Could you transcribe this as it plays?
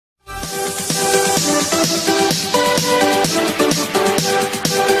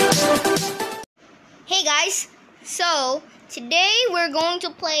Today we're going to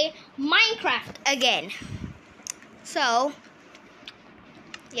play Minecraft again. So,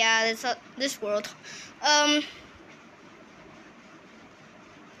 yeah, this world. Okay.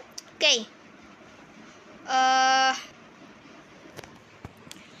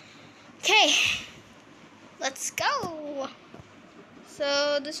 Okay. Let's go.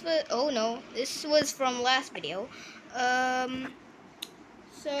 So this was from last video.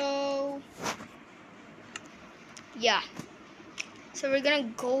 So yeah. So we're gonna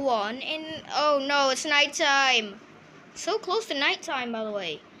go on, and oh no, it's nighttime. So close to nighttime, by the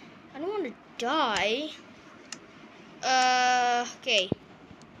way. I don't want to die. Okay.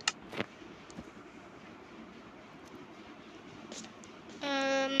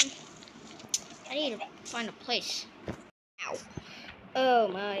 I need to find a place. Ow. Oh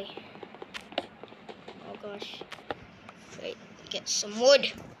my. Oh gosh. Wait, get some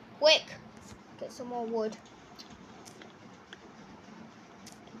wood. Quick. Get some more wood.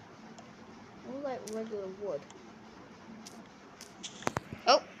 I like regular wood.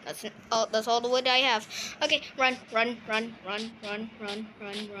 Oh, that's all the wood I have. Okay, run.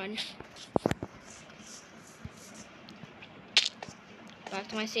 Back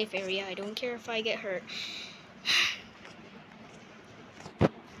to my safe area. I don't care if I get hurt.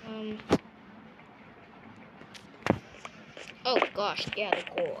 Oh gosh, yeah, they're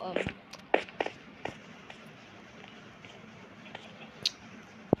cool.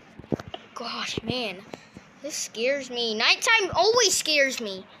 Gosh, man, this scares me. Nighttime always scares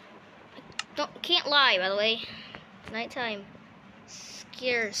me. Can't lie, by the way. Nighttime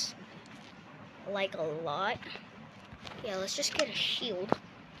scares like a lot. Yeah, let's just get a shield.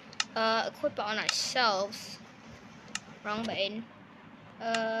 Equip it on ourselves. Wrong button.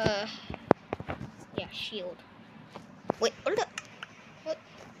 Yeah, shield. Wait, what?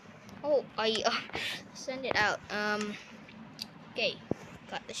 Oh, I send it out. Okay,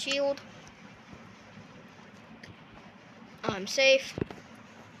 got the shield. I'm safe.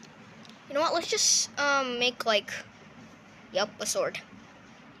 You know what? Let's just make a sword.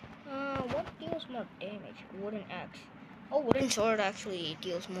 What deals more damage? Wooden axe. Oh, wooden sword actually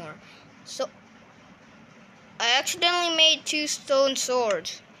deals more. So I accidentally made 2 stone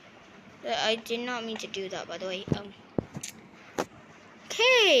swords. I did not mean to do that, by the way.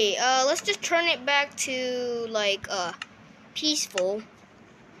 Okay, let's just turn it back to peaceful.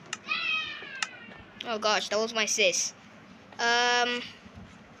 Oh gosh, that was my sis.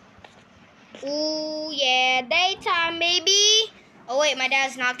 Ooh yeah, daytime, baby. Oh wait, my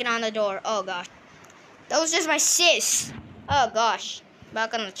dad's knocking on the door. Oh gosh, that was just my sis. Oh gosh,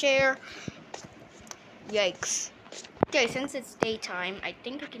 back on the chair. Yikes. Okay, since it's daytime, I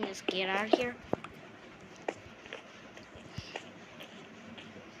think I can just get out of here.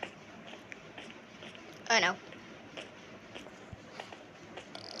 I know.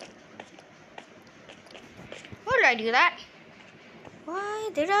 Why did I do that? Why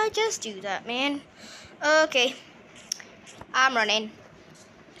did I just do that, man? Okay. I'm running.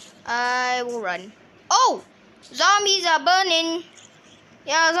 I will run. Oh! Zombies are burning.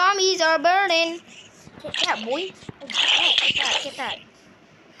 Yeah, zombies are burning. Get that, boy. Oh, get that.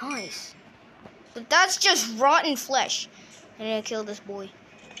 Nice. But that's just rotten flesh. I need to kill this boy.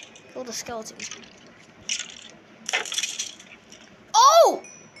 Kill the skeleton. Oh!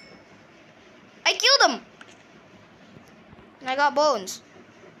 I killed him. And I got bones.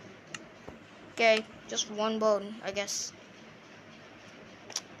 Okay, just 1 bone, I guess.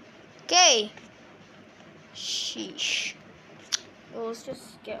 Okay. Sheesh. Well, let's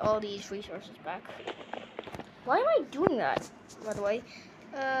just get all these resources back. Why am I doing that, by the way?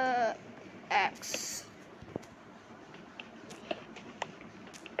 Axe.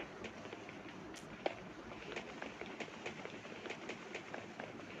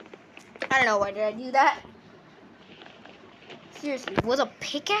 I don't know, why did I do that? Seriously, was a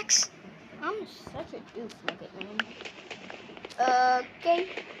pickaxe? I'm such a doof, look at me. Okay.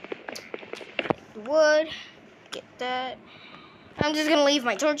 The wood. Get that. I'm just gonna leave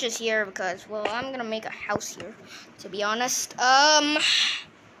my torches here because, well, I'm gonna make a house here, to be honest.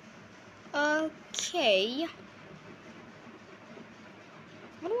 Okay.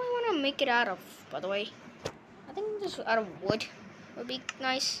 What do I want to make it out of, by the way? I think just out of wood would be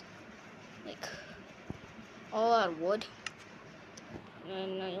nice. Like, all out of wood.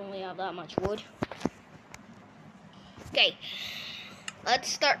 And I only have that much wood. Okay, let's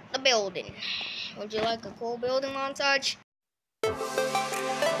start the building. Would you like a cool building montage?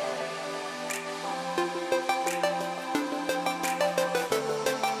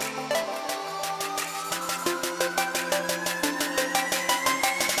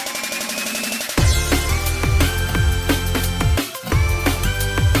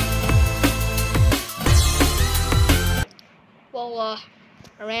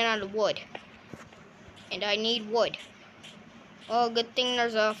 I ran out of wood. And I need wood. Oh, good thing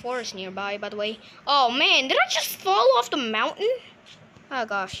there's a forest nearby, by the way. Oh, man, did I just fall off the mountain? Oh,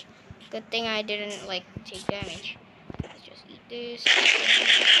 gosh. Good thing I didn't, like, take damage. Let's just eat this.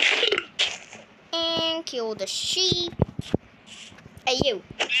 And kill the sheep. Hey, you.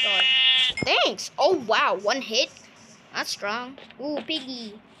 Sorry. Thanks. Oh, wow. One hit. That's strong. Ooh,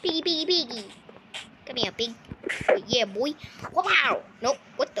 piggy. Piggy, piggy, piggy. Come here, pig. Yeah, boy. Wow. Nope.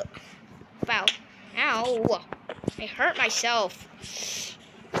 What the? Wow. Ow. I hurt myself.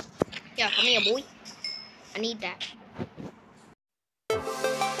 Yeah, come here, boy. I need that.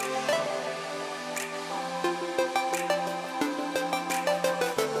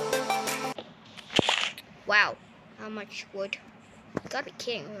 Wow. How much wood? You gotta be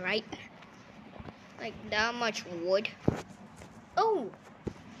kidding me, right? Like, that much wood. Oh.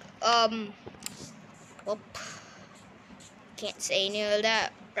 Whoop. Can't say any of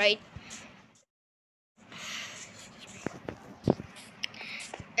that, right?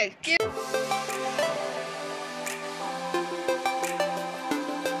 Excuse.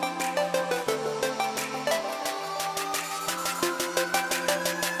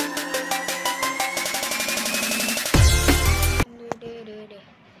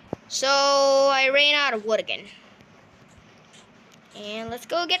 So I ran out of wood again. And let's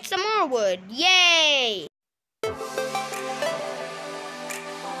go get some more wood. Yay!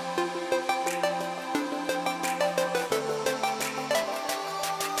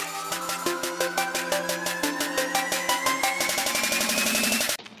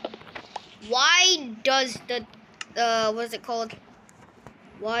 Why does the what is it called?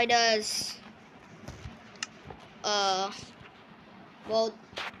 Why does well,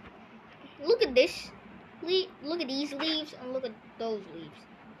 look at this. Look at these leaves and look at those leaves.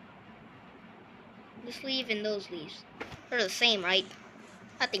 This leaf and those leaves. They're the same, right?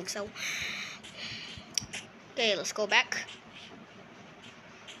 I think so. Okay, let's go back.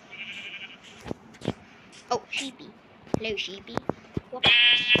 Oh, sheepy. Hello, sheepy. What?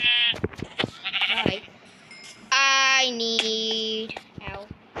 Hi. I need... Ow.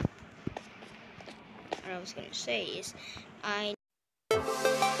 What I was gonna say is...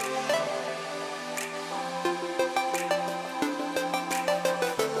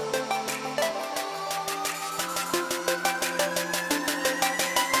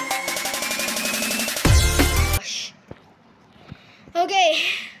 Okay.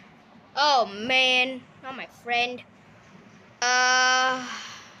 Oh man, not my friend.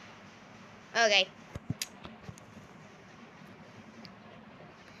 Okay.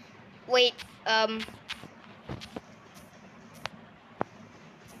 Wait,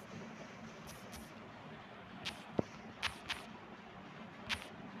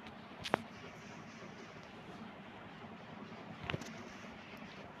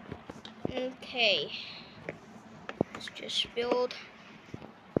 okay. Let's just build.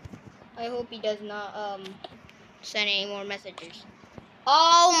 I hope he does not, send any more messages.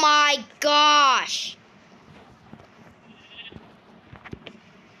 Oh my gosh!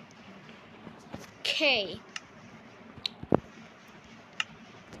 Okay.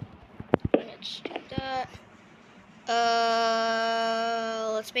 Let's do that.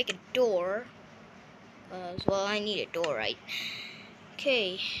 Let's make a door. Well, I need a door, right?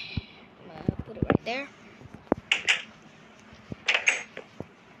 Okay. I'm gonna put it right there.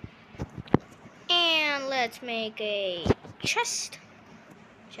 And let's make a chest.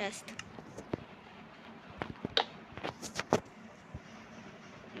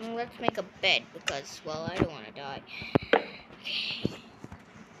 And let's make a bed because, well, I don't want to die. Okay.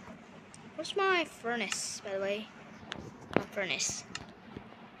 Where's my furnace, by the way? My furnace.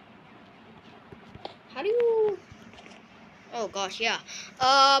 How do you... Oh gosh, yeah.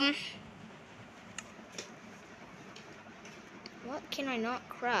 What can I not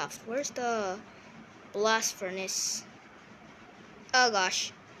craft? Where's the blast furnace? Oh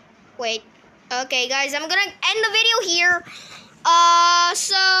gosh. Wait. Okay, guys, I'm gonna end the video here.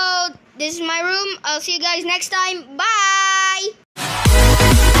 So this is my room. I'll see you guys next time. Bye.